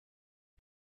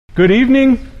Good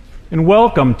evening and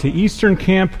welcome to Eastern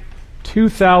Camp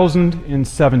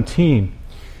 2017.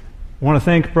 I want to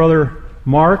thank Brother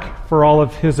Mark for all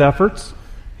of his efforts.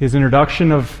 His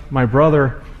introduction of my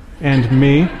brother and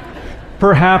me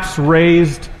perhaps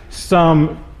raised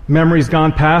some memories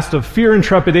gone past of fear and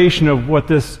trepidation of what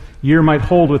this year might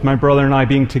hold with my brother and I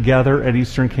being together at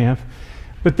Eastern Camp.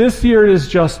 But this year it is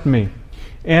just me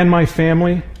and my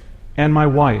family and my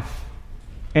wife.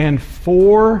 And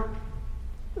for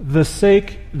the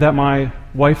sake that my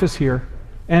wife is here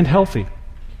and healthy,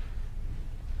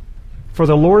 for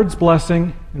the Lord's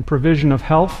blessing and provision of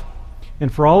health,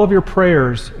 and for all of your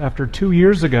prayers after 2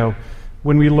 years ago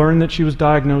when we learned that she was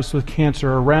diagnosed with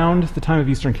cancer around the time of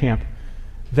Eastern Camp,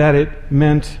 that it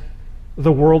meant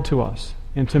the world to us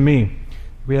and to me.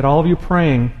 We had all of you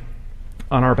praying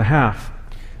on our behalf.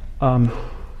 While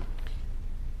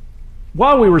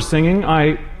we were singing,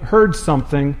 I heard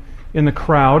something in the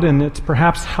crowd, and it's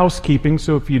perhaps housekeeping,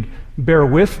 so if you'd bear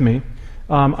with me,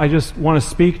 I just want to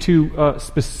speak to a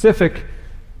specific,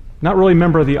 not really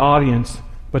member of the audience,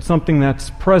 but something that's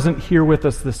present here with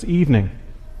us this evening.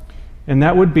 And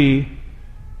that would be,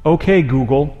 okay,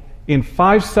 Google, in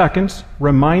 5 seconds,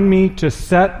 remind me to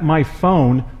set my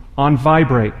phone on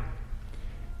vibrate.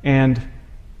 And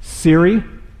Siri,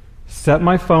 set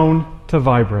my phone to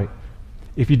vibrate.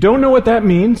 If you don't know what that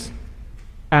means,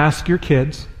 ask your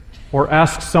kids or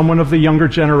ask someone of the younger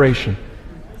generation.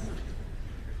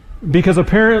 Because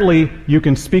apparently you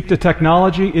can speak to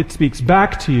technology, it speaks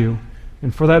back to you.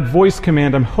 And for that voice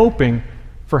command, I'm hoping,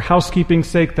 for housekeeping's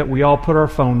sake, that we all put our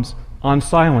phones on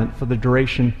silent for the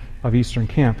duration of Eastern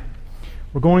Camp.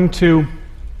 We're going to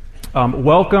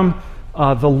welcome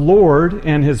the Lord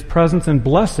and His presence and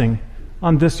blessing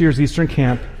on this year's Eastern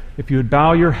Camp. If you would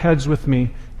bow your heads with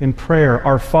me in prayer.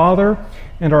 Our Father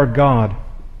and our God,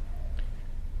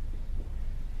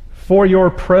 for your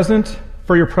presence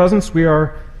we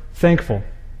are thankful.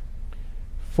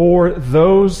 For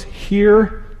those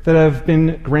here that have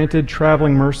been granted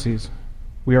traveling mercies,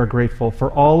 we are grateful.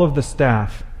 For all of the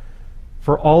staff,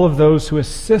 for all of those who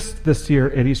assist this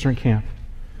year at Eastern Camp,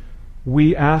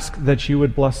 we ask that you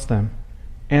would bless them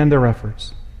and their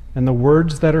efforts, and the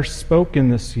words that are spoken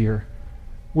this year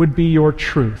would be your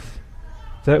truth,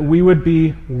 that we would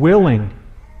be willing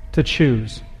to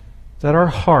choose, that our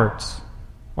hearts,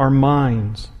 our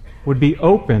minds would be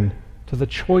open to the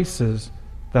choices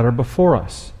that are before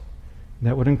us.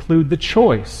 That would include the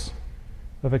choice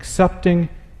of accepting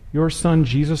your Son,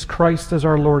 Jesus Christ, as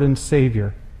our Lord and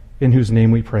Savior, in whose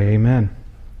name we pray, amen.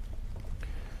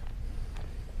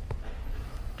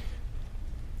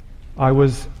 I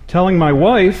was telling my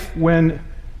wife when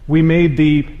we made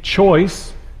the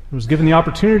choice, I was given the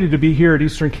opportunity to be here at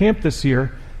Eastern Camp this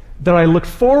year, that I look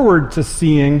forward to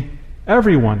seeing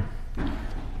everyone.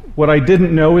 What I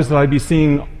didn't know is that I'd be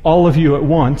seeing all of you at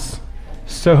once,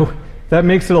 so that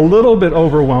makes it a little bit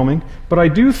overwhelming. But I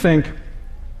do think,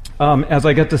 as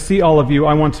I get to see all of you,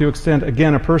 I want to extend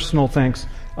again a personal thanks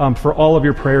for all of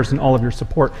your prayers and all of your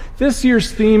support. This year's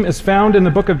theme is found in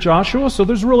the book of Joshua, so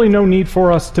there's really no need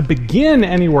for us to begin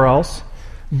anywhere else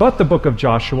but the book of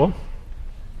Joshua.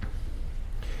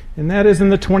 And that is in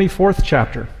the 24th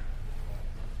chapter.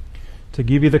 To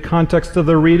give you the context of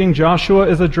the reading, Joshua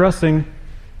is addressing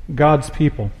God's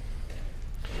people.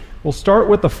 We'll start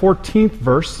with the 14th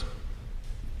verse.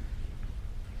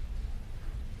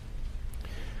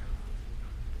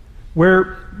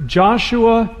 Where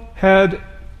Joshua had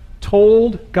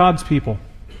told God's people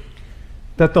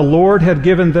that the Lord had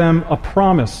given them a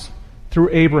promise through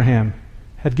Abraham,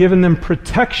 had given them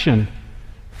protection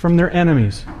from their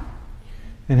enemies,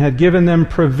 and had given them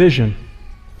provision.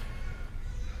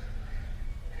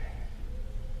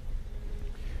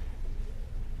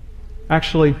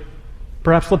 Actually,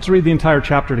 perhaps let's read the entire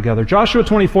chapter together. Joshua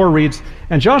 24 reads,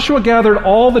 "And Joshua gathered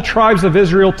all the tribes of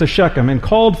Israel to Shechem and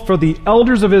called for the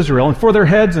elders of Israel and for their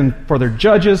heads and for their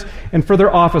judges and for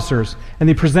their officers. And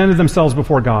they presented themselves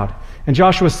before God. And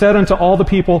Joshua said unto all the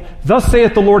people, Thus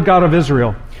saith the Lord God of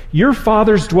Israel, Your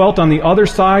fathers dwelt on the other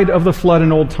side of the flood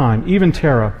in old time, even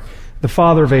Terah, the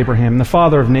father of Abraham, and the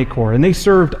father of Nachor, and they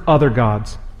served other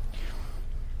gods.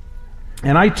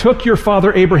 And I took your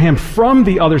father Abraham from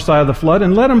the other side of the flood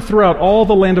and led him throughout all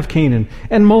the land of Canaan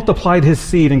and multiplied his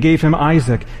seed and gave him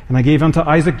Isaac. And I gave unto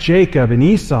Isaac Jacob and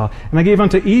Esau. And I gave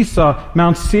unto Esau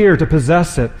Mount Seir to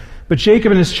possess it. But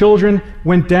Jacob and his children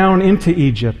went down into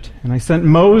Egypt. And I sent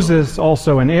Moses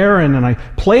also and Aaron. And I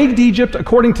plagued Egypt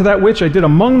according to that which I did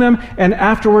among them. And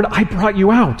afterward I brought you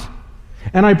out.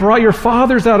 And I brought your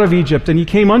fathers out of Egypt, and ye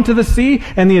came unto the sea,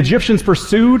 and the Egyptians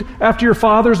pursued after your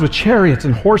fathers with chariots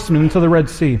and horsemen into the Red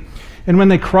Sea. And when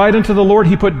they cried unto the Lord,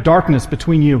 he put darkness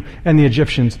between you and the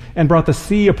Egyptians, and brought the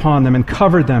sea upon them, and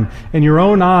covered them. And your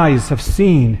own eyes have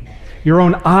seen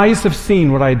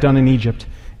what I had done in Egypt.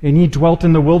 And ye dwelt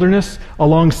in the wilderness a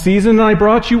long season, and I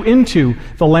brought you into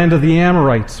the land of the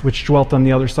Amorites, which dwelt on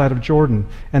the other side of Jordan.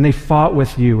 And they fought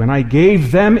with you, and I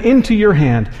gave them into your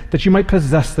hand, that you might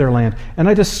possess their land. And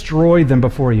I destroyed them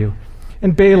before you.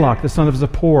 And Balak, the son of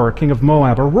Zippor, king of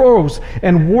Moab, arose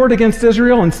and warred against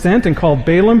Israel, and sent and called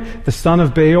Balaam, the son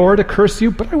of Beor, to curse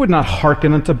you. But I would not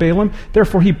hearken unto Balaam.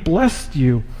 Therefore he blessed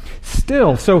you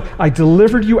still. So I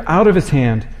delivered you out of his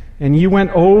hand. And ye went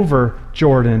over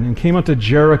Jordan, and came unto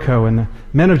Jericho, and the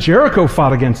men of Jericho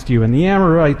fought against you, and the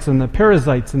Amorites, and the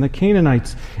Perizzites, and the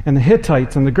Canaanites, and the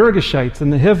Hittites, and the Girgashites,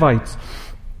 and the Hivites,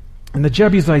 and the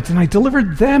Jebusites, and I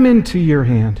delivered them into your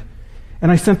hand.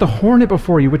 And I sent the hornet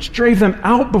before you, which drave them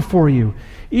out before you,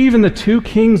 even the 2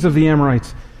 kings of the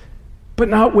Amorites, but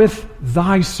not with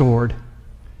thy sword,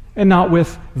 and not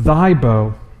with thy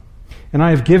bow. And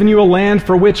I have given you a land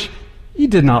for which ye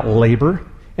did not labor,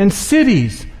 and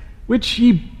cities which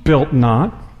ye built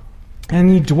not,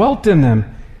 and ye dwelt in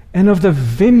them, and of the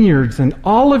vineyards and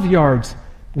olive yards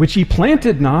which ye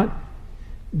planted not,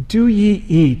 do ye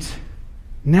eat.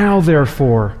 Now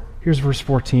therefore, here's verse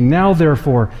 14, now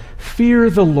therefore, fear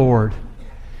the Lord,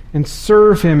 and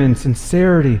serve him in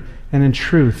sincerity and in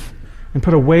truth, and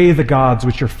put away the gods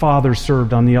which your fathers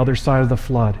served on the other side of the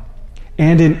flood,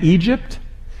 and in Egypt,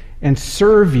 and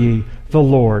serve ye the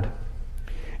Lord.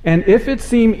 And if it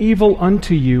seem evil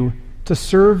unto you to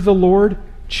serve the Lord,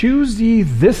 choose ye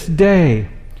this day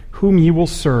whom ye will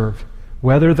serve,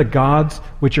 whether the gods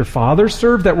which your fathers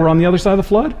served that were on the other side of the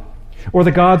flood, or the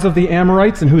gods of the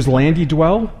Amorites in whose land ye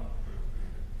dwell.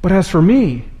 But as for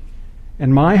me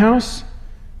and my house,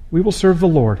 we will serve the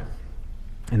Lord.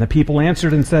 And the people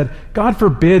answered and said, God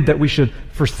forbid that we should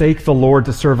forsake the Lord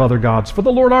to serve other gods. For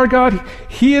the Lord our God,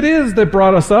 he it is that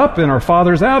brought us up and our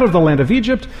fathers out of the land of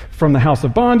Egypt from the house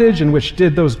of bondage, and which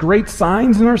did those great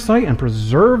signs in our sight, and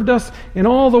preserved us in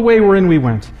all the way wherein we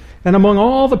went, and among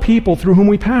all the people through whom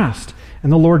we passed. And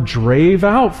the Lord drave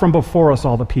out from before us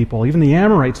all the people, even the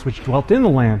Amorites which dwelt in the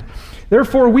land.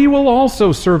 Therefore we will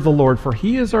also serve the Lord, for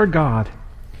he is our God.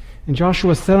 And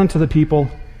Joshua said unto the people,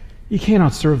 ye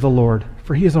cannot serve the Lord,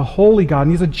 for he is a holy God,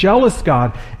 and he is a jealous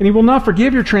God, and he will not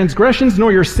forgive your transgressions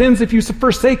nor your sins if you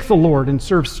forsake the Lord and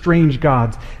serve strange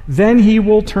gods. Then he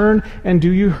will turn and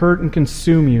do you hurt and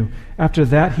consume you. After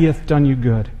that he hath done you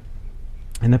good.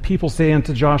 And the people say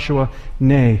unto Joshua,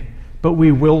 nay, but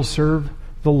we will serve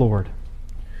the Lord.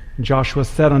 And Joshua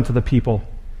said unto the people,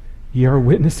 ye are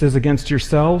witnesses against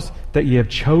yourselves that ye have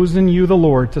chosen you the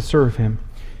Lord to serve him.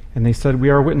 And they said, we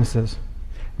are witnesses.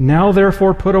 Now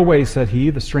therefore put away, said he,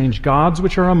 the strange gods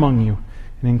which are among you,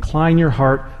 and incline your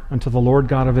heart unto the Lord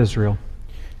God of Israel.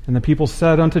 And the people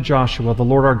said unto Joshua, the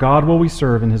Lord our God will we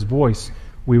serve, and his voice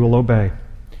we will obey.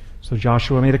 So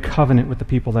Joshua made a covenant with the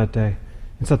people that day,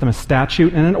 and set them a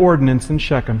statute and an ordinance in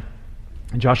Shechem.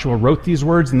 And Joshua wrote these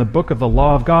words in the book of the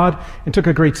law of God, and took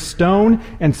a great stone,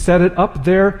 and set it up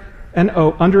there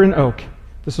under an oak.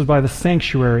 This was by the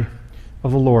sanctuary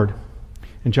of the Lord.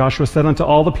 And Joshua said unto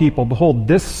all the people, behold,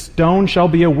 this stone shall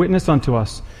be a witness unto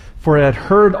us, for it had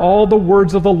heard all the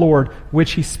words of the Lord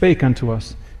which he spake unto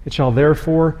us. It shall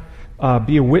therefore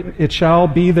be a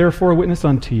witness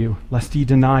unto you, lest ye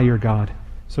deny your God.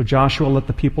 So Joshua let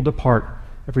the people depart,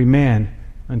 every man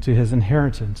unto his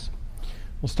inheritance.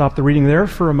 We'll stop the reading there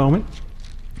for a moment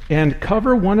and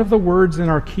cover one of the words in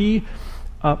our key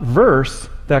verse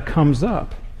that comes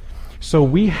up. So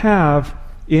we have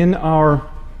in our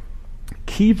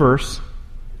key verse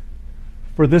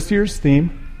for this year's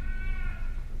theme,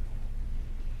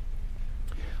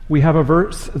 we have a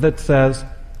verse that says,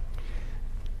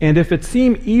 and if it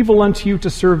seem evil unto you to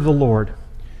serve the Lord,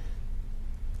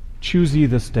 choose ye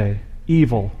this day.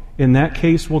 Evil. In that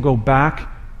case, we'll go back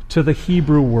to the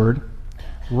Hebrew word,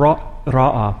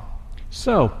 ra'ah.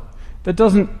 So, that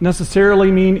doesn't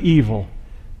necessarily mean evil.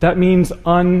 That means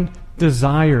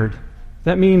undesired.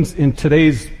 That means, in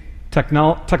today's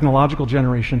technological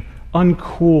generation,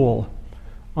 uncool,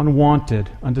 unwanted,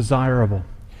 undesirable.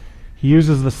 He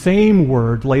uses the same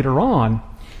word later on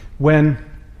when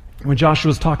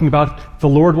Joshua is talking about the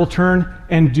Lord will turn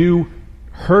and do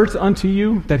hurt unto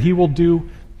you, that he will do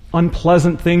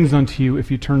unpleasant things unto you if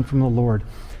you turn from the Lord.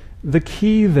 The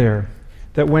key there,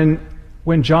 that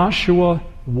when Joshua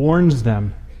warns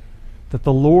them that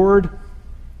the Lord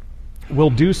will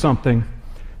do something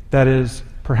that is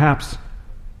perhaps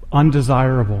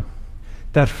undesirable,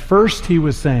 that first he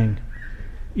was saying,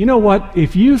 you know what,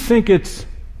 if you think it's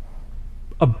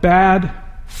a bad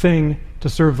thing to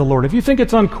serve the Lord, if you think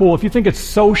it's uncool, if you think it's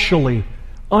socially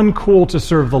uncool to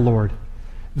serve the Lord,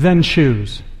 then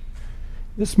choose.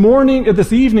 This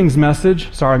evening's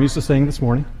message, sorry, I'm used to saying this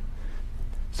morning,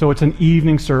 so it's an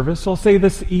evening service, so I'll say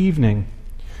this evening.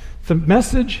 The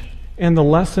message and the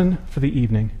lesson for the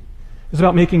evening is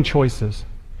about making choices,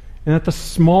 and that the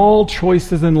small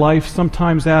choices in life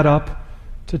sometimes add up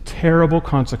to terrible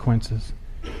consequences.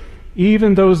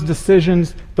 Even those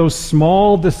decisions, those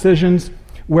small decisions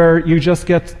where you just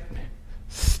get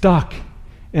stuck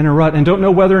in a rut and don't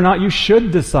know whether or not you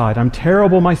should decide. I'm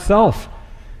terrible myself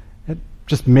at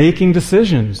just making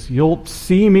decisions. You'll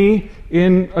see me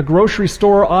in a grocery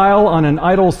store aisle on an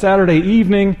idle Saturday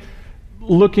evening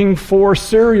looking for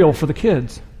cereal for the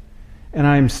kids. And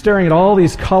I'm staring at all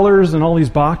these colors and all these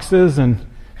boxes, and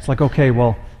it's like, okay,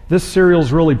 well, this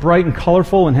cereal's really bright and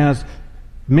colorful and has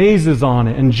mazes on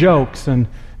it and jokes, and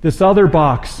this other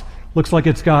box looks like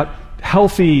it's got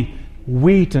healthy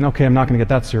wheat, and okay, I'm not going to get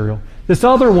that cereal. This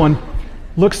other one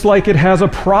looks like it has a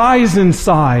prize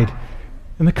inside.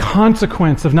 And the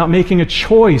consequence of not making a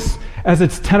choice as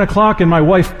it's 10 o'clock and my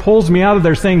wife pulls me out of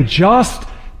there saying, just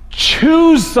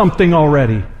choose something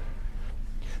already.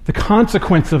 The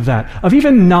consequence of that, of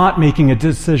even not making a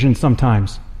decision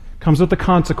sometimes, comes with the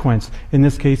consequence. In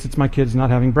this case, it's my kids not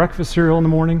having breakfast cereal in the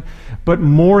morning. But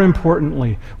more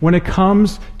importantly, when it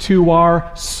comes to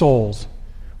our souls,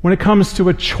 when it comes to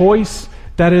a choice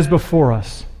that is before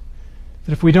us,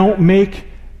 that if we don't make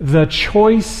the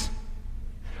choice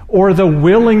or the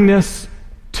willingness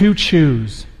to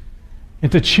choose,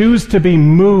 and to choose to be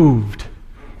moved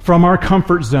from our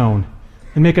comfort zone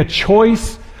and make a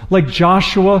choice like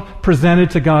Joshua presented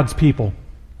to God's people,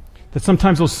 that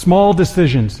sometimes those small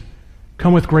decisions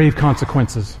come with grave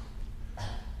consequences.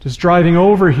 Just driving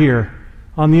over here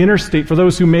on the interstate, for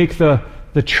those who make the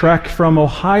trek from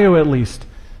Ohio at least,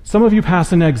 some of you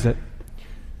pass an exit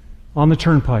on the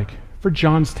turnpike for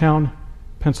Johnstown,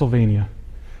 Pennsylvania,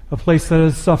 a place that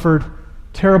has suffered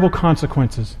terrible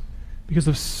consequences because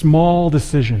of small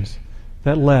decisions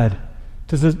that led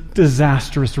to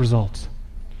disastrous results.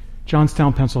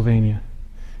 Johnstown, Pennsylvania.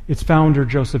 Its founder,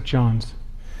 Joseph Johns,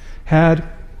 had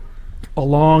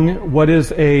along what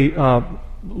is a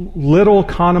Little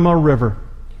Conemaugh River.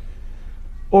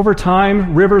 Over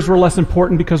time, rivers were less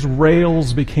important because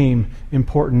rails became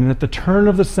important. And at the turn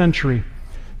of the century,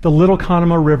 the Little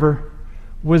Conemaugh River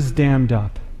was dammed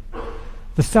up.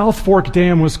 The South Fork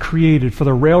Dam was created for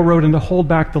the railroad and to hold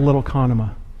back the Little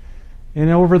Conemaugh. And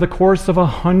over the course of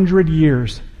 100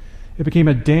 years, it became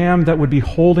a dam that would be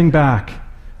holding back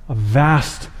a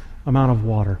vast amount of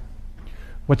water.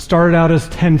 What started out as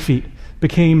 10 feet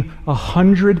became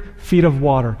 100 feet of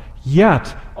water.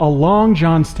 Yet, along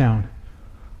Johnstown,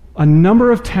 a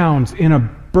number of towns in a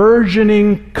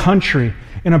burgeoning country,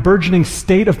 in a burgeoning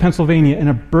state of Pennsylvania, in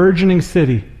a burgeoning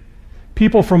city,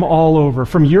 people from all over,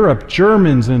 from Europe,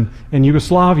 Germans and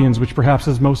Yugoslavians, which perhaps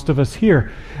is most of us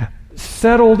here,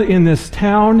 settled in this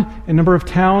town, a number of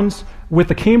towns, with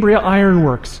the Cambria Iron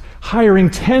Works, hiring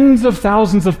tens of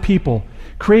thousands of people,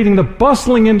 creating the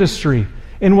bustling industry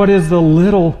in what is the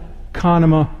Little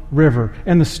Conemaugh River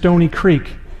and the Stony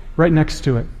Creek right next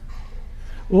to it.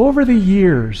 Over the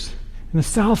years, in the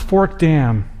South Fork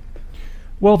Dam,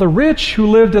 well, the rich who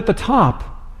lived at the top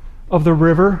of the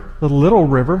river, the little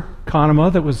river,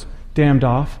 Conemaugh, that was dammed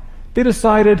off, they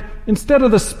decided, instead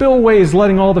of the spillways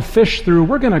letting all the fish through,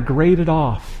 we're going to grade it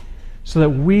off so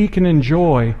that we can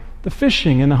enjoy the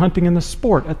fishing and the hunting and the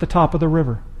sport at the top of the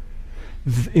river.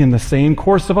 In the same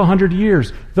course of 100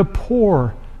 years, the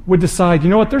poor would decide, you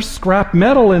know what, there's scrap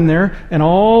metal in there, and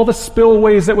all the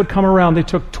spillways that would come around, they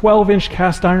took 12-inch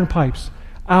cast iron pipes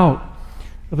out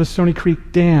of the Stony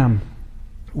Creek Dam,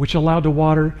 which allowed the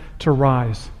water to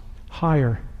rise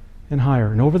higher and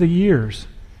higher. And over the years,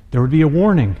 there would be a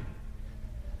warning.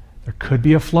 There could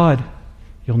be a flood.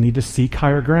 You'll need to seek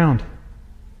higher ground.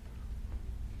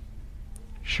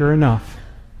 Sure enough,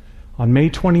 on May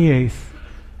 28th,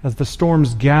 as the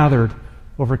storms gathered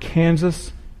over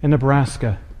Kansas and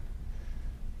Nebraska,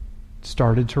 it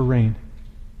started to rain.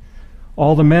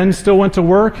 All the men still went to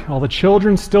work. All the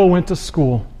children still went to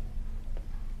school.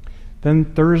 Then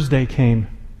Thursday came,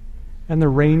 and the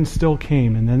rain still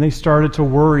came. And then they started to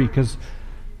worry because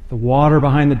the water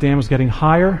behind the dam was getting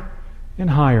higher and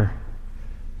higher.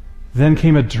 Then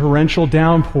came a torrential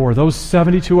downpour. Those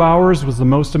 72 hours was the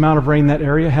most amount of rain that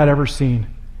area had ever seen.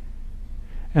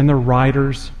 And the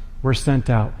riders were sent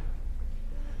out.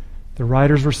 The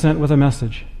riders were sent with a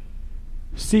message.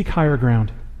 Seek higher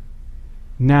ground.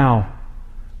 Now,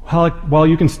 while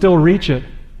you can still reach it,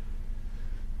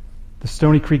 the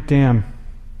Stony Creek Dam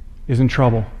is in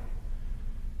trouble.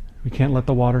 We can't let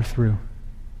the water through.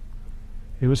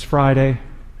 It was Friday.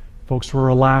 Folks were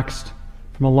relaxed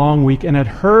from a long week and had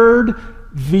heard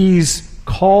these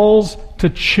calls to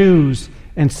choose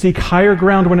and seek higher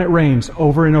ground when it rains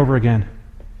over and over again,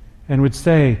 and would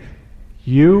say,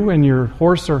 you and your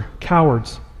horse are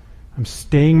cowards. I'm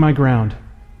staying my ground.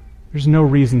 There's no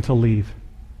reason to leave.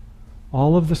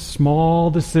 All of the small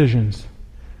decisions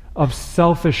of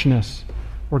selfishness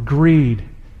or greed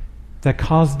that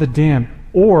caused the dam,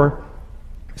 or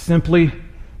simply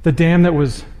the dam that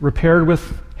was repaired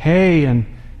with hay and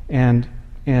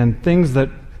things that,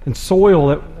 and soil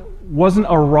that wasn't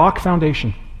a rock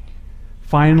foundation.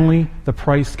 Finally, the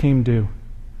price came due.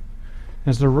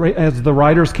 As the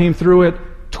riders came through at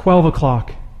 12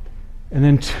 o'clock, and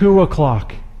then 2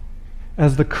 o'clock,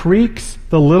 as the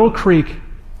little creek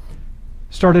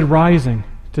started rising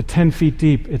to 10 feet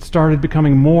deep, it started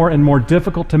becoming more and more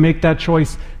difficult to make that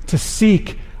choice to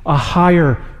seek a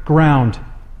higher ground.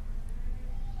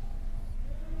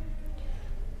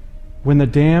 When the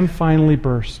dam finally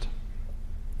burst,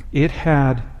 it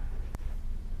had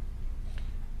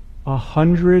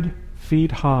 100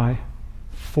 feet high,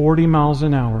 40 miles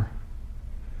an hour,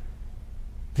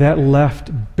 that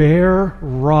left bare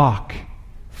rock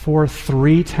for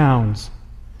 3 towns.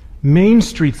 Main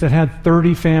streets that had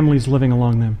 30 families living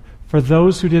along them. For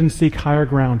those who didn't seek higher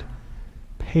ground,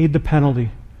 paid the penalty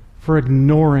for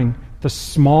ignoring the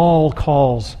small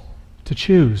calls to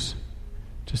choose,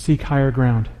 to seek higher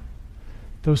ground.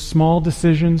 Those small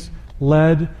decisions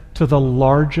led to the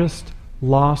largest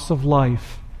loss of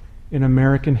life in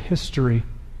American history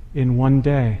in one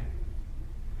day.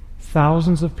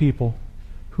 Thousands of people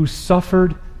who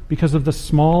suffered because of the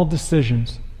small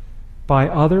decisions by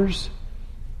others,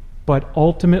 but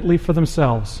ultimately for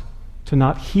themselves, to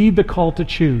not heed the call to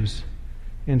choose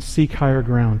and seek higher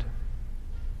ground.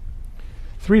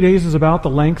 3 days is about the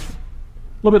length, a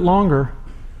little bit longer, a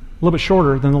little bit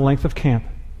shorter than the length of camp.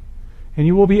 And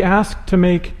you will be asked to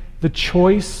make the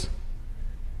choice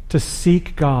to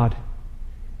seek God,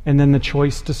 and then the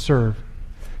choice to serve.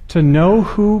 To know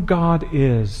who God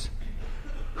is,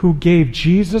 who gave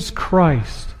Jesus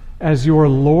Christ as your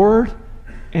Lord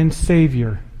and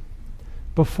Savior,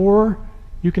 before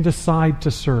you can decide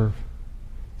to serve.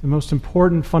 The most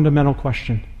important fundamental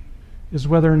question is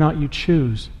whether or not you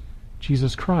choose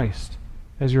Jesus Christ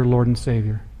as your Lord and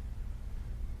Savior.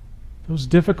 Those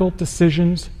difficult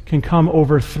decisions can come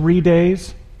over 3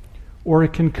 days, or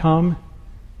it can come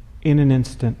in an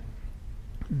instant.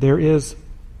 There's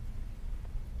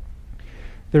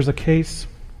a case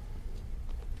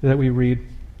that we read,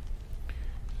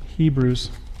 Hebrews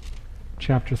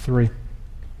chapter 3.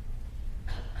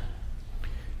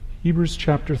 Hebrews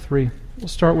chapter 3. We'll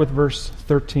start with verse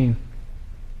 13,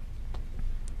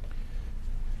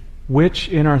 which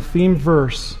in our theme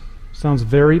verse sounds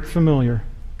very familiar.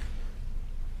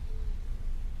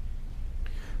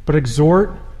 But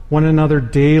exhort one another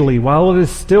daily, while it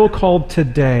is still called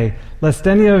today, lest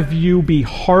any of you be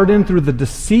hardened through the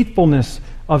deceitfulness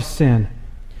of sin.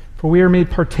 For we are made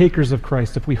partakers of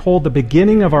Christ, if we hold the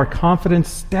beginning of our confidence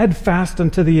steadfast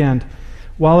unto the end.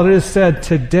 While it is said,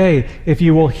 today, if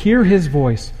you will hear his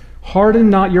voice,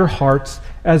 harden not your hearts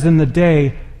as in the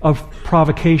day of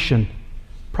provocation.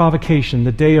 Provocation,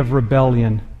 the day of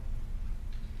rebellion.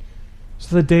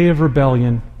 So the day of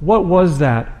rebellion, what was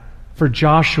that for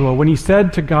Joshua when he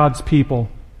said to God's people,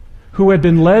 who had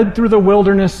been led through the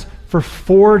wilderness for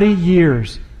 40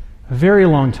 years, a very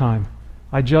long time.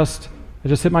 I just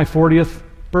hit my 40th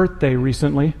birthday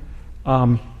recently.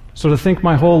 So to think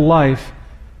my whole life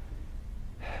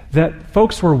that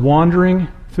folks were wandering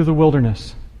through the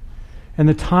wilderness and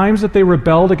the times that they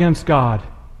rebelled against God.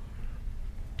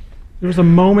 There was a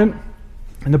moment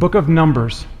in the book of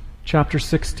Numbers, chapter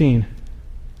 16,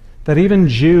 that even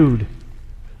Jude,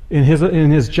 in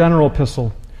his general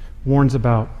epistle, warns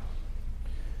about.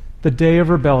 The day of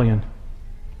rebellion.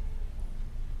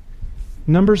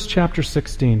 Numbers chapter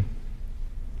 16.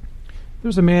 There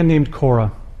was a man named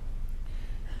Korah.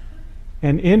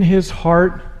 And in his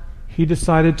heart, he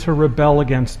decided to rebel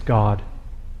against God.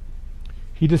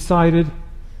 He decided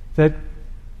that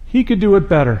he could do it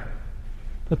better.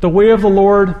 That the way of the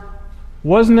Lord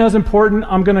wasn't as important.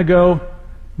 I'm going to go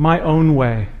my own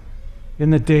way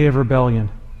in the day of rebellion.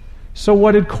 So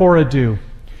what did Korah do?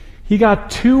 He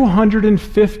got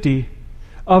 250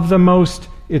 of the most,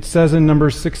 it says in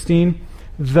Numbers 16,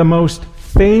 the most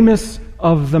famous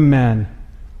of the men,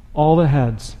 all the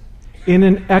heads, in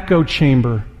an echo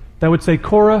chamber that would say,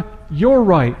 Korah, you're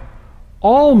right.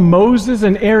 All Moses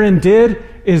and Aaron did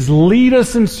is lead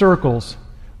us in circles.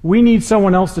 We need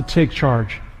someone else to take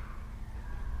charge.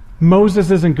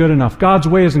 Moses isn't good enough. God's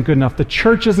way isn't good enough. The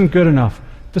church isn't good enough.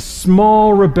 The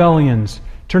small rebellions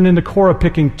turned into Korah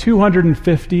picking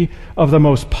 250 of the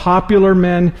most popular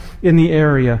men in the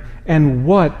area. And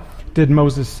what did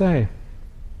Moses say?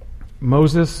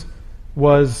 Moses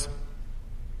was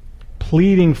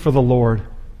pleading for the Lord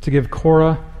to give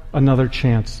Korah another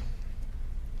chance.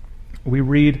 We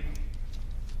read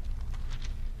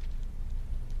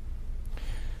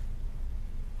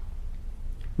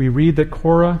that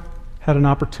Korah had an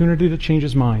opportunity to change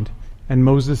his mind. And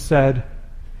Moses said,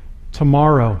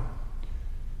 tomorrow,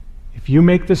 if you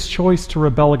make this choice to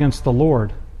rebel against the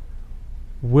Lord,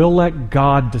 we'll let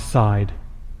God decide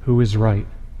who is right.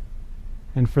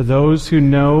 And for those who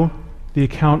know the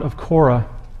account of Korah,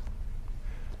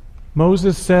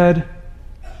 Moses said,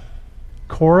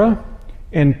 Korah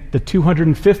and the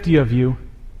 250 of you,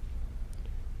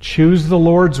 choose the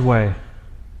Lord's way,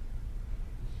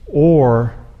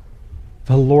 or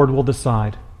the Lord will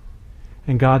decide.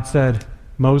 And God said,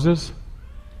 Moses,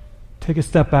 take a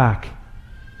step back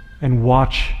and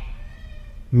watch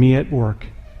me at work.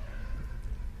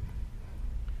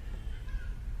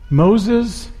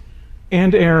 Moses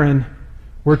and Aaron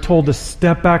were told to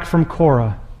step back from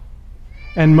Korah.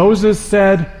 And Moses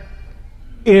said,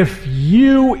 if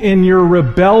you in your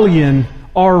rebellion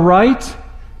are right,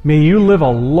 may you live a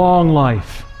long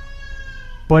life.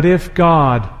 But if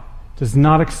God does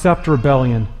not accept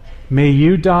rebellion, may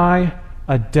you die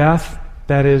a death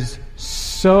that is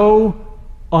so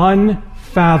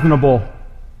unfathomable,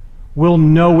 we'll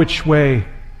know which way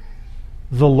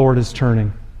the Lord is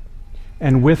turning.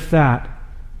 And with that,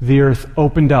 the earth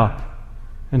opened up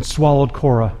and swallowed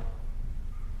Korah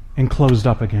and closed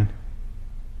up again.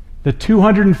 The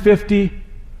 250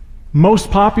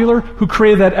 most popular who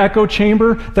created that echo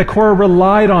chamber that Korah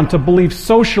relied on to believe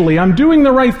socially, I'm doing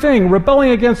the right thing,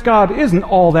 rebelling against God isn't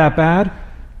all that bad.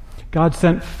 God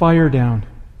sent fire down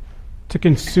to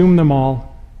consume them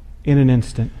all in an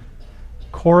instant.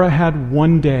 Korah had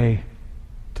one day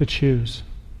to choose.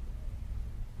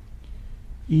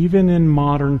 Even in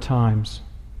modern times,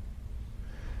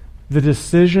 the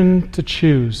decision to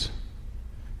choose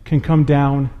can come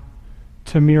down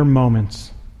to mere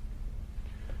moments.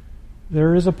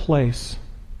 There is a place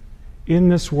in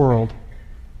this world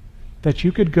that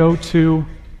you could go to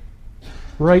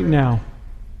right now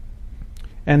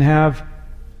and have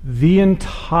the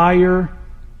entire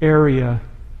area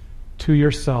to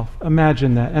yourself.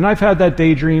 Imagine that. And I've had that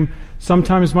daydream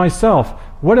sometimes myself.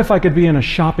 What if I could be in a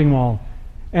shopping mall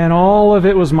and all of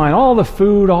it was mine, all the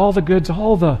food, all the goods,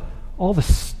 all the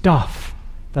stuff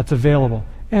that's available,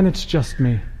 and it's just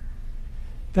me.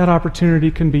 That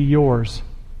opportunity can be yours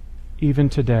even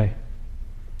today.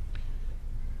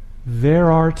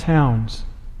 There are towns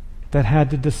that had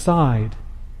to decide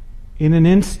in an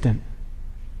instant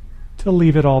to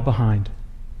leave it all behind.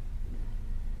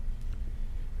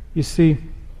 You see,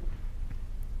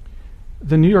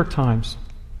 the New York Times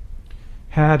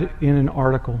had in an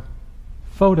article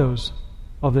photos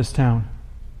of this town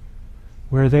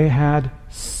where they had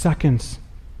seconds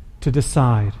to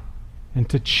decide and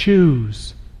to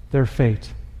choose their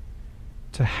fate,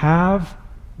 to have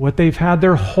what they've had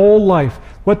their whole life,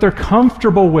 what they're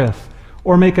comfortable with,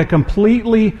 or make a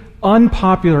completely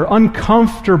unpopular,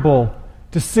 uncomfortable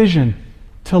decision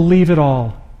to leave it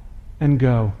all and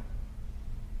go.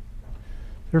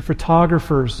 There are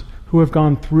photographers who have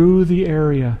gone through the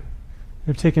area.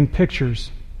 They've taken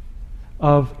pictures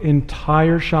of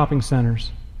entire shopping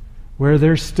centers where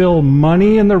there's still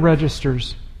money in the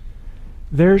registers,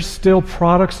 there's still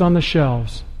products on the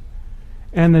shelves,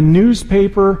 and the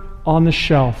newspaper on the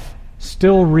shelf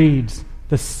still reads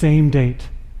the same date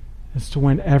as to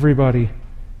when everybody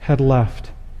had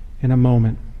left in a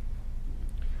moment.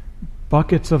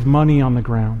 Buckets of money on the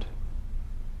ground.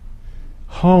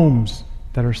 Homes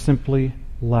that are simply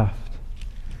left.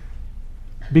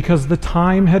 Because the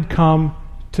time had come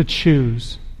to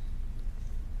choose.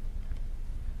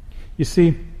 You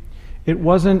see, it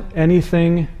wasn't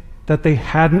anything that they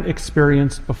hadn't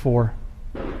experienced before.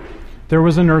 There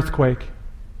was an earthquake,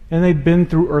 and they'd been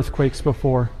through earthquakes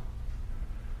before.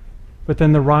 But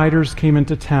then the riders came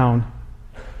into town,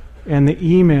 and the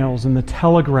emails and the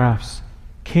telegraphs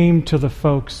came to the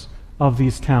folks of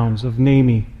these towns, of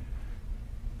Nami.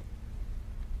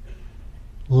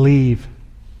 Leave.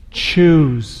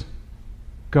 Choose.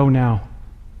 Go now.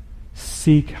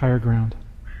 Seek higher ground.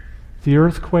 The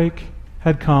earthquake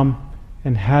had come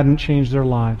and hadn't changed their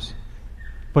lives,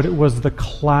 but it was the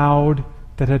cloud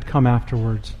that had come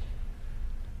afterwards.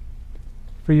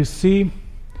 For you see,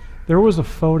 there was a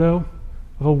photo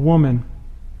of a woman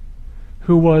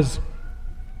who was,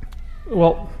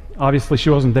 well, obviously she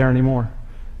wasn't there anymore,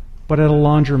 but at a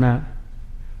laundromat,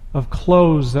 of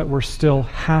clothes that were still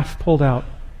half pulled out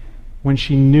when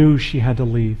she knew she had to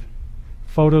leave.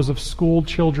 Photos of school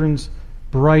children's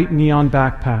bright neon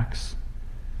backpacks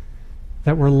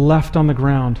that were left on the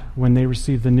ground when they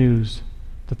received the news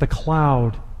that the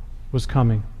cloud was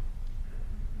coming.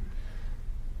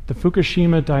 The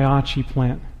Fukushima Daiichi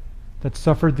plant that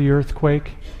suffered the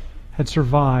earthquake had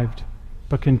survived,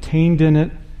 but contained in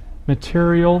it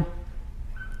material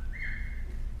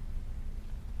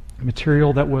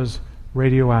that was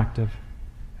radioactive,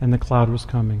 and the cloud was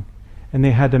coming. And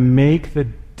they had to make the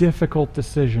difficult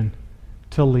decision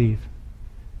to leave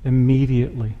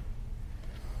immediately.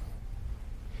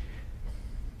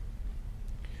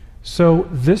 So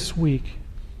this week,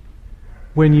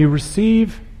 when you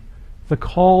receive the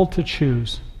call to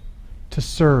choose, to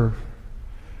serve,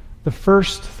 the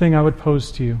first thing I would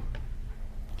pose to you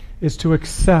is to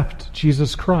accept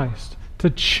Jesus Christ, to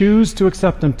choose to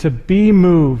accept Him, to be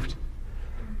moved.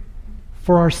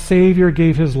 For our Savior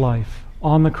gave His life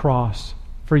on the cross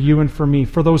for you and for me,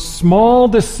 for those small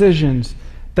decisions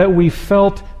that we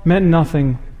felt meant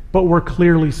nothing but were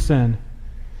clearly sin,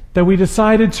 that we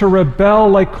decided to rebel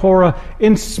like Korah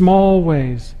in small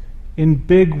ways, in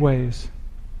big ways.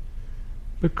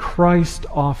 But Christ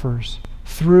offers,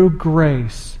 through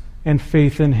grace and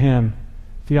faith in Him,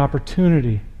 the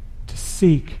opportunity to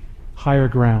seek higher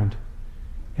ground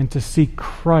and to seek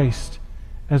Christ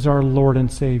as our Lord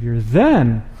and Savior.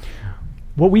 Then,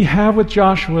 what we have with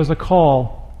Joshua is a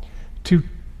call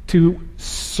to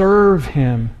serve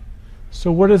Him.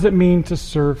 So what does it mean to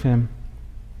serve Him?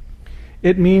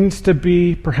 It means to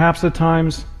be, perhaps at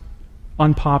times,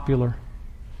 unpopular,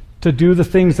 to do the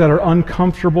things that are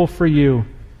uncomfortable for you,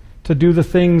 to do the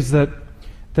things that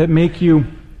make you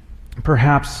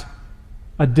perhaps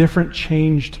a different,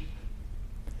 changed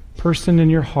person in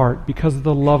your heart because of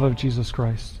the love of Jesus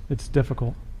Christ. It's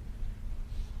difficult.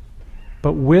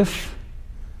 But with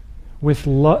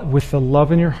the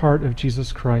love in your heart of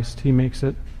Jesus Christ, He makes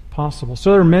it possible.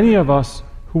 So there are many of us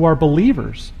who are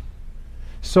believers.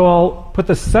 So I'll put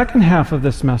the second half of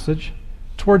this message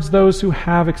towards those who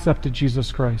have accepted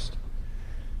Jesus Christ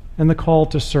and the call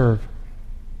to serve.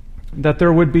 That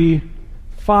there would be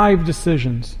 5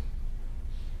 decisions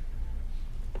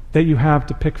that you have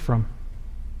to pick from,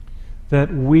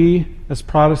 that we as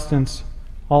Protestants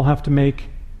all have to make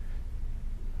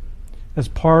as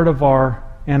part of our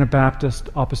Anabaptist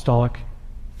apostolic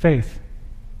faith.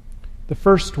 The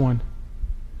first one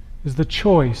is the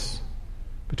choice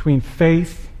between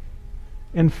faith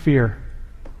and fear.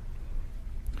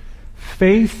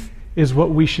 Faith is what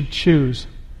we should choose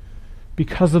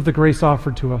because of the grace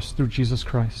offered to us through Jesus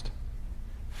Christ.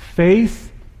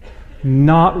 Faith,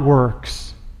 not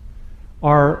works,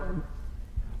 are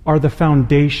the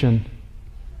foundation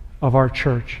of our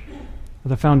church,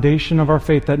 the foundation of our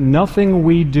faith, that nothing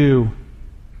we do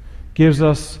gives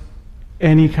us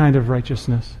any kind of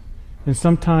righteousness. And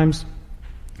sometimes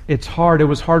it's hard. It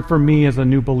was hard for me as a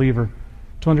new believer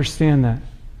to understand that.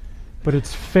 But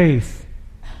it's faith,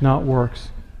 not works.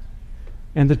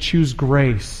 And to choose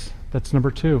grace. That's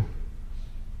number 2.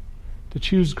 To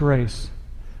choose grace.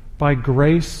 By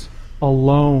grace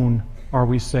alone are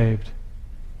we saved.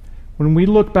 When we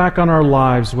look back on our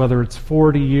lives, whether it's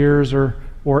 40 years or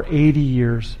 80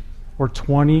 years or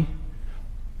 20,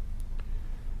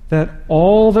 that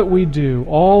all that we do,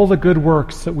 all the good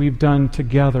works that we've done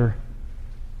together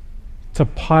to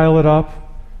pile it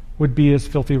up would be as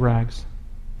filthy rags.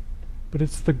 But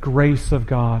it's the grace of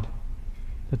God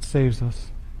that saves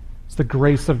us. It's the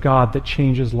grace of God that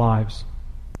changes lives.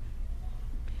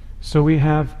 So we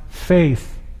have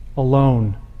faith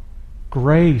alone,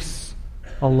 grace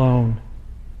alone.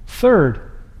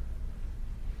 Third,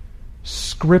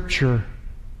 Scripture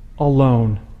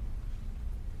alone.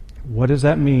 What does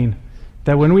that mean?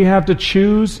 That when we have to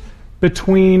choose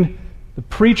between the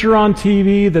preacher on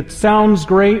TV that sounds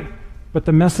great, but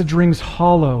the message rings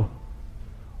hollow,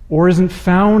 or isn't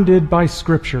founded by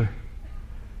Scripture,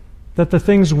 that the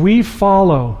things we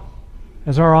follow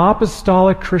as our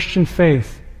apostolic Christian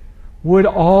faith would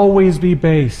always be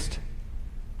based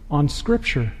on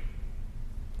Scripture.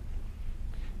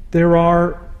 There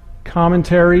are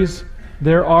commentaries,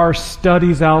 there are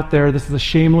studies out there. This is a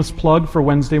shameless plug for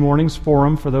Wednesday morning's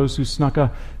forum for those who snuck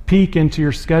a peek into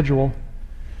your schedule.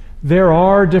 There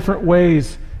are different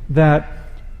ways that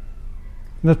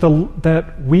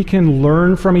we can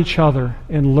learn from each other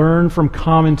and learn from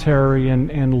commentary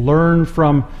and learn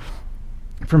from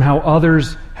how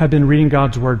others have been reading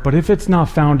God's Word. But if it's not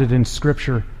founded in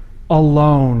Scripture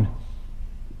alone,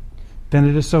 then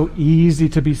it is so easy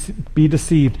to be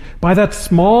deceived by that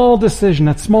small decision,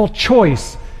 that small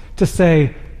choice to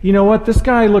say, you know what, this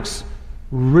guy looks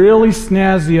really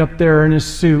snazzy up there in his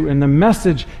suit, and the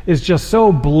message is just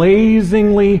so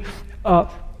blazingly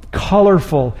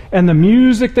colorful, and the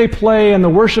music they play and the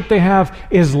worship they have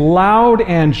is loud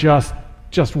and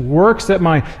just works at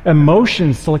my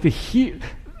emotions to like to hear,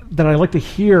 that I like to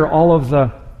hear all of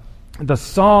the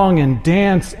song and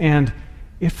dance. And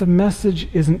if the message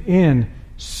isn't in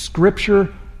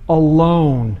Scripture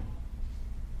alone,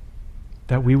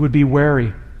 that we would be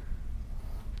wary,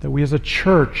 that we as a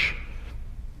church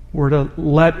were to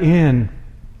let in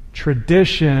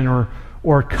tradition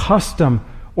or custom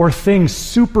or things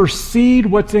supersede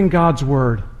what's in God's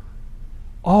Word.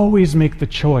 Always make the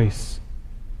choice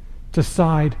to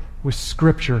side with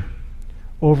Scripture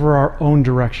over our own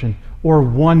direction, or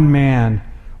one man,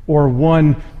 or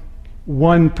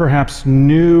one perhaps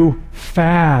new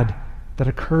fad that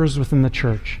occurs within the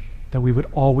church, that we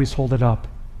would always hold it up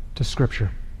to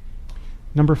Scripture.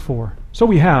 Number 4. So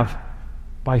we have,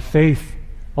 by faith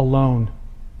alone,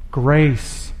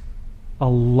 grace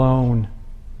alone,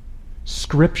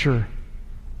 Scripture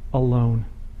alone.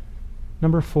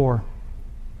 Number 4,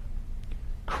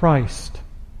 Christ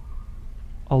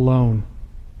alone.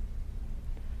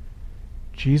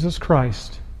 Jesus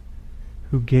Christ,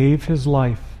 who gave his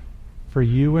life for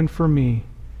you and for me,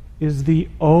 is the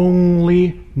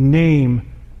only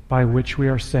name by which we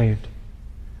are saved.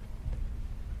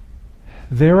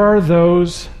 There are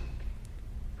those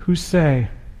who say,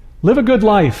 live a good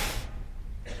life,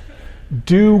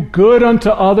 do good unto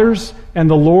others, and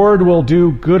the Lord will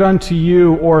do good unto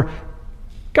you, or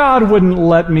God wouldn't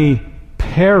let me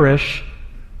perish.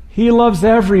 He loves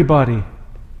everybody.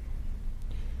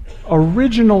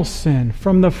 Original sin,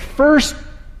 from the first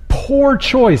poor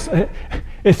choice,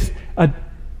 it's a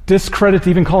discredit to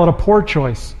even call it a poor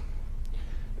choice.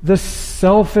 The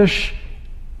selfish,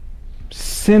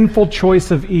 sinful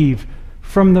choice of Eve,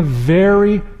 from the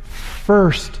very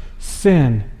first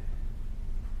sin,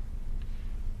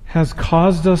 has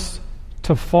caused us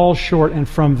to fall short, and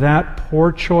from that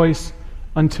poor choice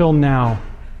until now,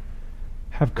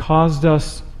 have caused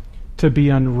us to be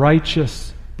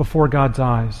unrighteous before God's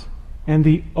eyes. And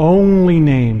the only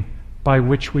name by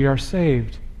which we are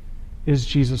saved is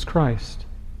Jesus Christ.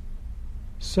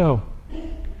 So,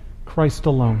 Christ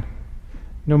alone.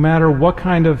 No matter what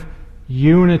kind of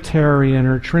Unitarian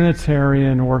or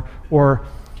Trinitarian or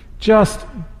just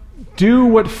do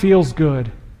what feels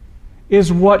good,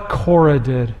 is what Korah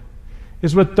did,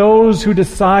 is what those who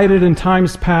decided in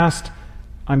times past,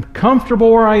 I'm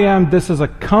comfortable where I am, this is a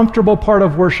comfortable part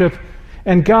of worship,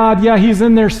 and God, yeah, He's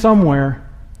in there somewhere,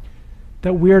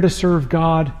 that we are to serve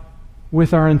God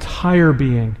with our entire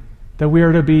being, that we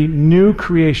are to be new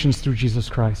creations through Jesus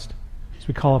Christ, as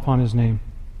we call upon His name.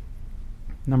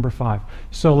 Number 5.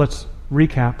 So let's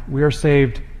recap. We are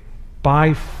saved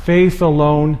by faith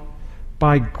alone,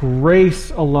 by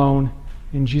grace alone,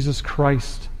 in Jesus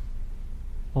Christ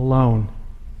alone.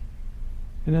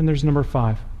 And then there's number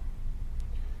 5.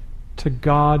 To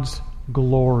God's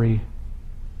glory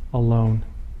alone.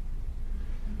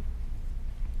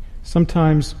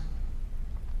 Sometimes,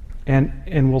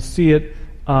 and we'll see it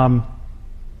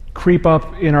creep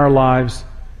up in our lives,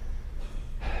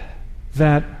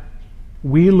 that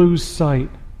we lose sight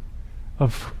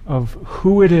of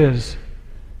who it is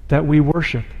that we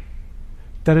worship,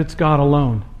 that it's God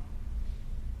alone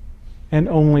and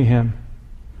only Him.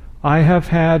 I have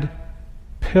had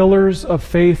pillars of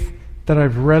faith that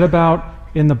I've read about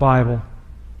in the Bible.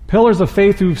 Pillars of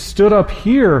faith who've stood up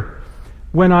here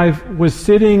when I was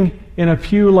sitting in a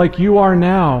pew like you are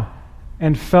now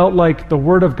and felt like the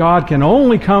Word of God can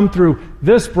only come through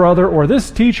this brother or this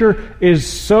teacher is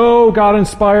so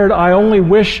God-inspired, I only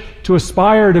wish to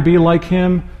aspire to be like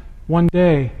him one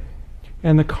day.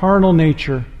 And the carnal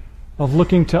nature of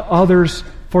looking to others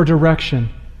for direction.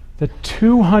 The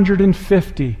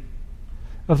 250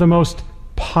 of the most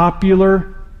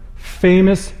popular,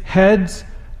 famous heads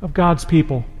of God's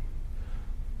people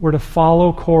were to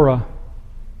follow Korah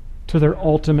to their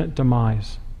ultimate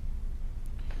demise.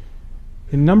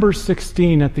 In Numbers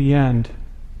 16 at the end,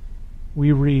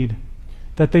 we read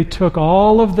that they took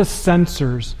all of the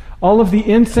censers, all of the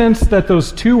incense that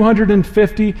those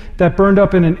 250 that burned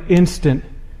up in an instant,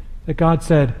 that God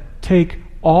said, take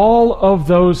all of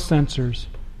those censers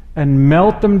and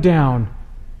melt them down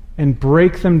and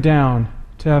break them down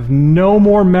to have no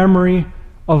more memory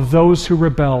of those who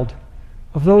rebelled,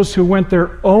 of those who went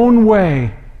their own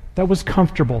way that was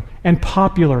comfortable and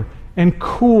popular and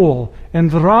cool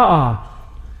and ra'ah,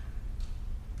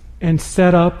 and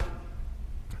set up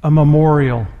a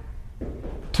memorial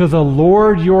to the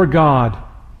Lord your God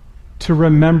to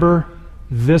remember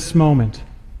this moment.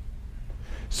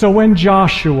 So when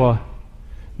Joshua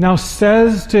now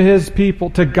says to his people,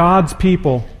 to God's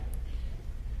people,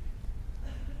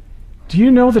 do you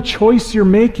know the choice you're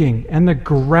making and the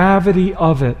gravity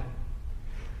of it?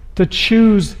 To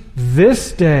choose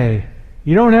this day.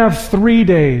 You don't have 3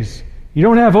 days. You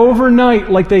don't have overnight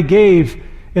like they gave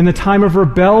in the time of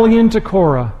rebellion to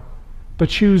Korah. But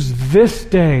choose this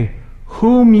day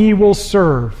whom ye will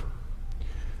serve.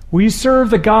 Will you serve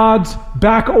the gods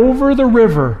back over the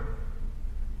river?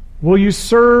 Will you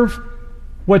serve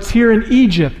what's here in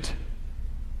Egypt?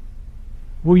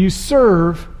 Will you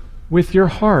serve with your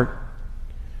heart?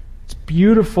 It's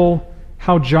beautiful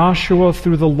how Joshua,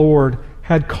 through the Lord,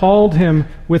 had called him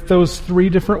with those 3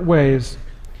 different ways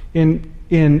in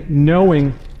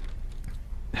knowing,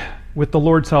 with the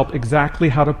Lord's help, exactly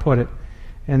how to put it.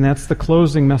 And that's the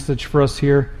closing message for us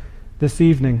here this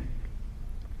evening.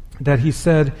 That he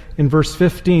said in verse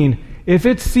 15, if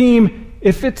it seem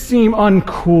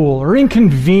uncool or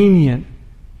inconvenient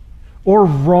or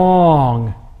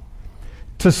wrong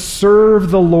to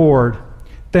serve the Lord,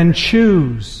 then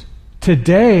choose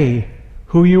today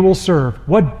who you will serve.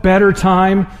 What better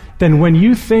time than when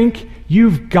you think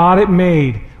you've got it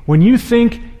made, when you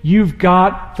think you've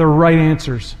got the right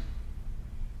answers.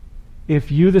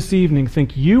 If you this evening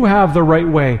think you have the right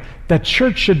way, that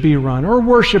church should be run, or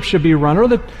worship should be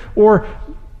run, or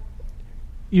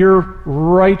your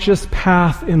righteous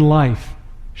path in life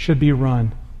should be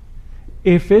run,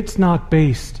 if it's not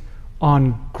based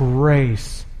on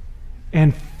grace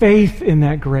and faith in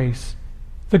that grace,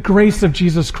 the grace of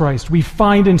Jesus Christ we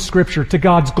find in Scripture to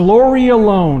God's glory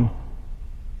alone,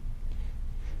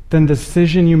 then the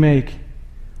decision you make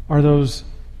are those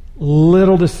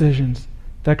little decisions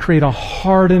that create a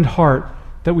hardened heart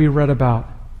that we read about.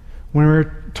 When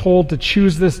we're told to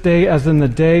choose this day as in the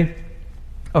day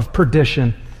of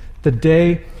perdition, the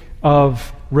day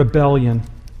of rebellion.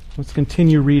 Let's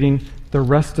continue reading the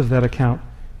rest of that account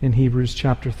in Hebrews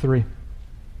chapter 3.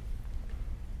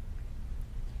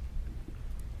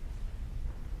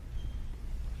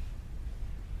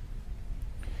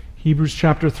 Hebrews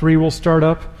chapter 3, we'll start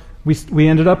up. We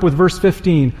ended up with verse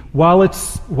 15.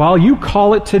 While you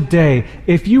call it today,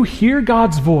 if you hear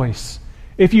God's voice,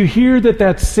 if you hear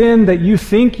that sin that you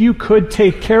think you could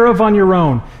take care of on your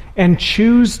own and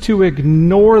choose to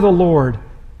ignore the Lord,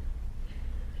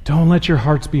 don't let your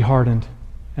hearts be hardened.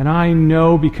 And I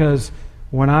know, because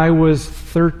when I was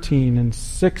 13,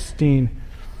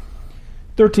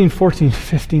 14,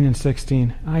 15, and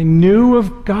 16, I knew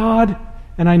of God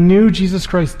and I knew Jesus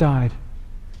Christ died,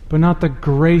 but not the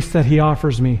grace that He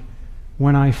offers me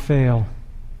when I fail.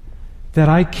 That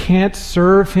I can't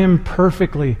serve Him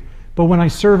perfectly, but when I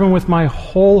serve Him with my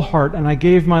whole heart and I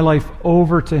gave my life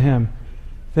over to Him,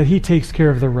 that He takes care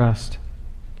of the rest.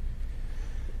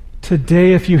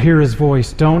 Today, if you hear His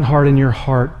voice, don't harden your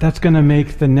heart. That's going to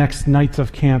make the next nights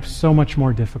of camp so much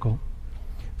more difficult.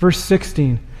 Verse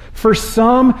 16, for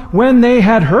some, when they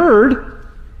had heard,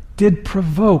 did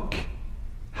provoke,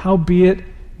 howbeit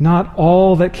not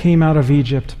all that came out of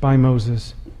Egypt by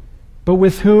Moses, but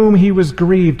with whom he was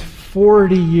grieved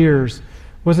 40 years.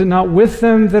 Was it not with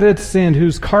them that had sinned,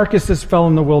 whose carcasses fell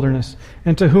in the wilderness,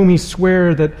 and to whom he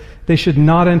sware that they should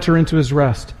not enter into his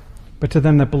rest, but to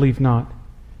them that believed not?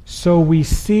 So we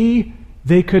see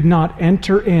they could not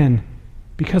enter in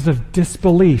because of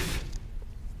disbelief.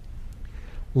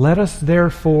 Let us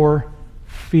therefore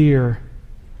fear,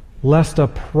 lest a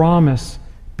promise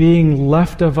being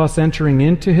left of us entering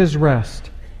into his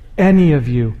rest, any of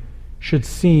you should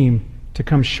seem to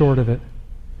come short of it.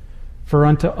 For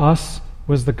unto us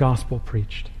was the gospel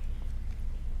preached.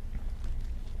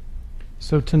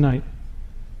 So tonight,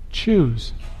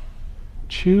 choose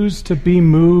to be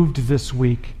moved this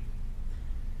week.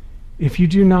 If you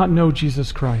do not know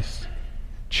Jesus Christ,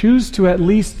 choose to at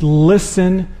least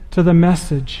listen to the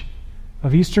message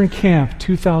of Eastern Camp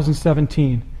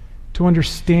 2017, to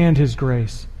understand His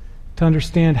grace, to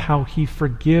understand how He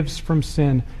forgives from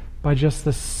sin by just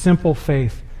the simple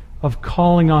faith of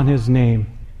calling on His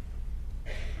name.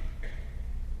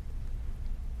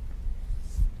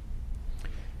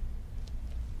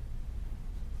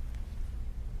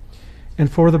 And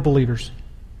for the believers,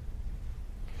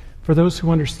 for those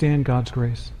who understand God's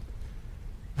grace,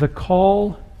 the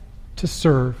call to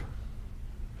serve,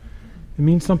 it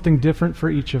means something different for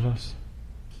each of us.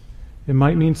 It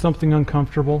might mean something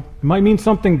uncomfortable. It might mean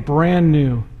something brand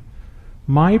new.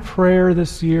 My prayer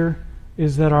this year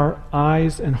is that our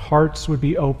eyes and hearts would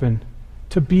be open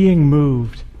to being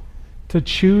moved, to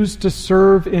choose to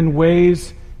serve in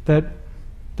ways that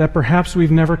perhaps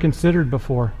we've never considered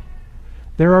before.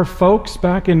 There are folks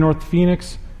back in North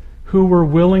Phoenix who were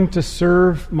willing to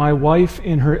serve my wife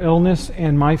in her illness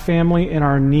and my family in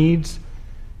our needs,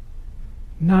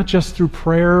 not just through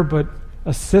prayer, but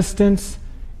assistance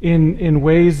in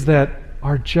ways that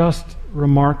are just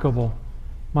remarkable.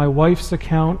 My wife's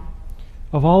account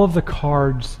of all of the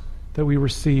cards that we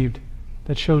received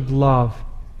that showed love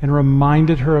and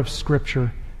reminded her of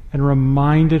Scripture and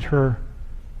reminded her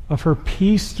of her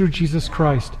peace through Jesus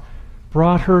Christ,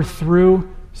 brought her through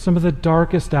some of the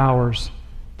darkest hours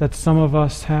that some of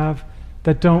us have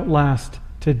that don't last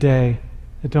today,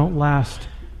 that don't last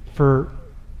for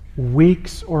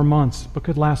weeks or months, but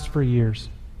could last for years.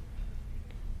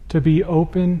 To be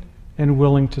open and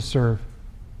willing to serve.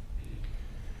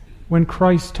 When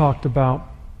Christ talked about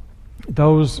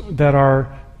those that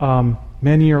are,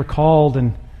 many are called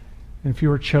and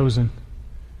few are chosen,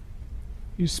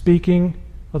 he's speaking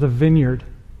of the vineyard,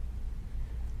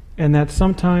 and that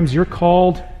sometimes you're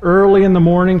called early in the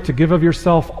morning to give of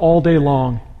yourself all day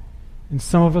long, and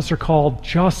some of us are called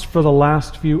just for the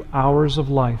last few hours of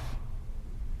life.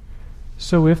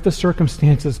 So if the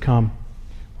circumstances come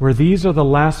where these are the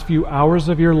last few hours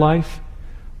of your life,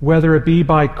 whether it be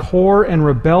by core and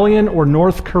rebellion or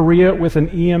North Korea with an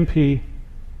EMP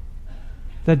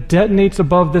that detonates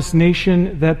above this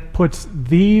nation, that puts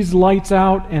these lights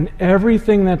out and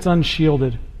everything that's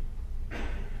unshielded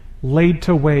laid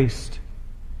to waste,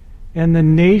 and the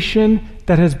nation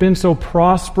that has been so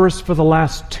prosperous for the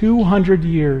last 200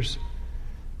 years,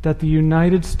 that the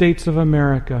United States of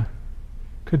America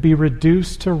could be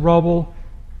reduced to rubble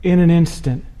in an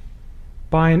instant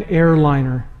by an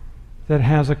airliner that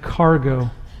has a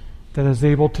cargo that is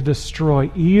able to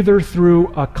destroy either through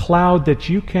a cloud that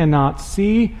you cannot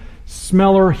see,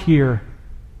 smell, or hear.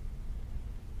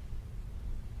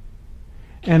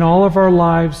 And all of our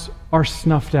lives are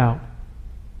snuffed out.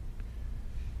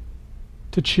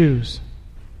 To choose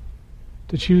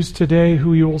today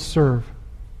who you will serve.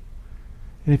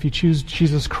 And if you choose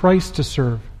Jesus Christ to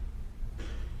serve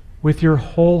with your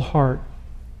whole heart,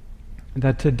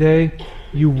 that today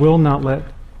you will not let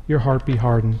your heart be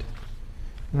hardened.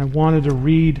 And I wanted to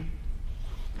read,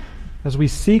 as we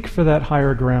seek for that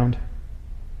higher ground,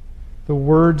 the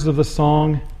words of the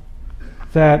song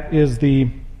that is the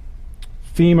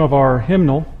theme of our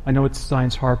hymnal. I know it's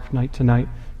Zion's Harp Night tonight,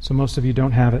 so most of you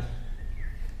don't have it.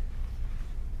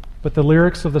 But the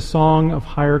lyrics of the song of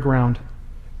Higher Ground,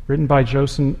 written by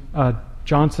Johnson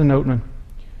Oatman.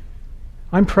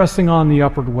 I'm pressing on the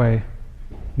upward way.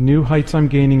 New heights I'm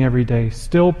gaining every day,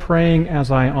 still praying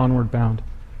as I onward bound.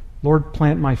 Lord,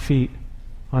 plant my feet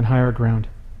on higher ground.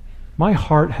 My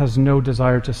heart has no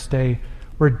desire to stay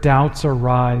where doubts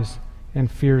arise and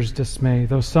fears dismay,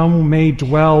 though some may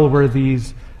dwell where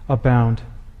these abound.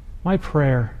 My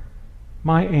prayer,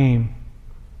 my aim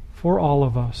for all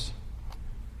of us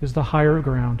is the higher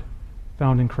ground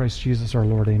found in Christ Jesus our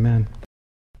Lord. Amen.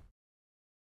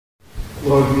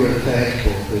 Lord, we are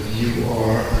thankful that you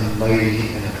are a mighty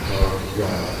and a powerful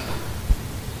God.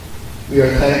 We are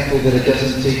thankful that it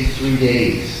doesn't take 3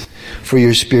 days for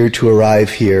your Spirit to arrive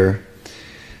here,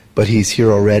 but he's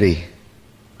here already.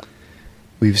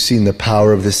 We've seen the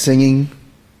power of the singing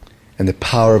and the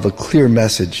power of a clear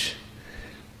message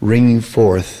ringing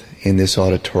forth in this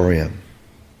auditorium.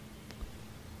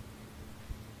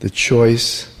 The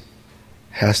choice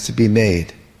has to be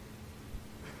made.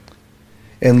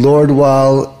 And Lord,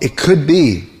 while it could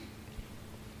be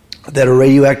that a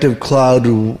radioactive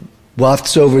cloud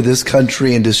wafts over this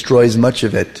country and destroys much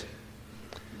of it,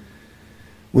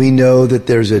 we know that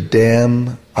there's a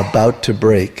dam about to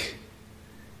break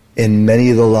in many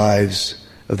of the lives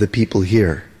of the people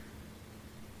here.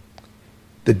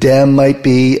 The dam might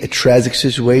be a tragic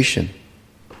situation.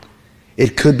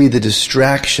 It could be the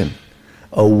distraction,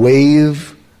 a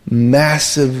wave,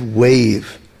 massive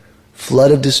wave, flood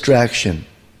of distraction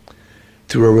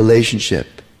through a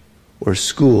relationship or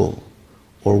school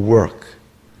or work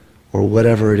or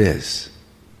whatever it is.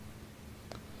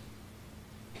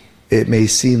 It may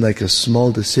seem like a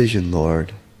small decision,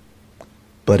 Lord,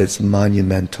 but it's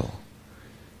monumental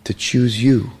to choose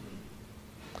you,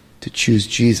 to choose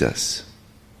Jesus,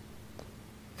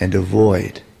 and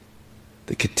avoid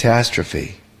the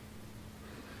catastrophe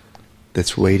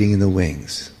that's waiting in the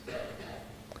wings.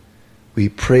 We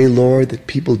pray, Lord, that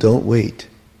people don't wait,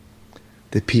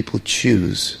 that people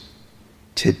choose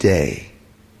today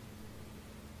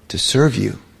to serve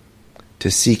you,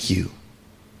 to seek you,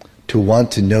 to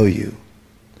want to know you.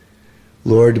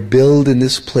 Lord, build in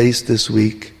this place this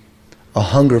week a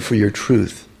hunger for your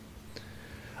truth,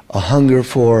 a hunger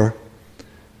for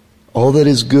all that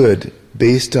is good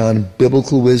based on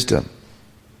biblical wisdom.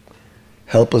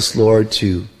 Help us, Lord,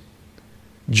 to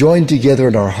join together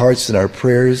in our hearts and our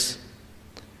prayers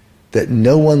that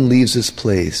no one leaves this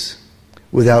place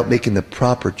without making the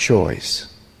proper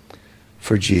choice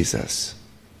for Jesus,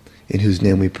 in whose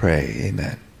name we pray.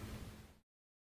 Amen.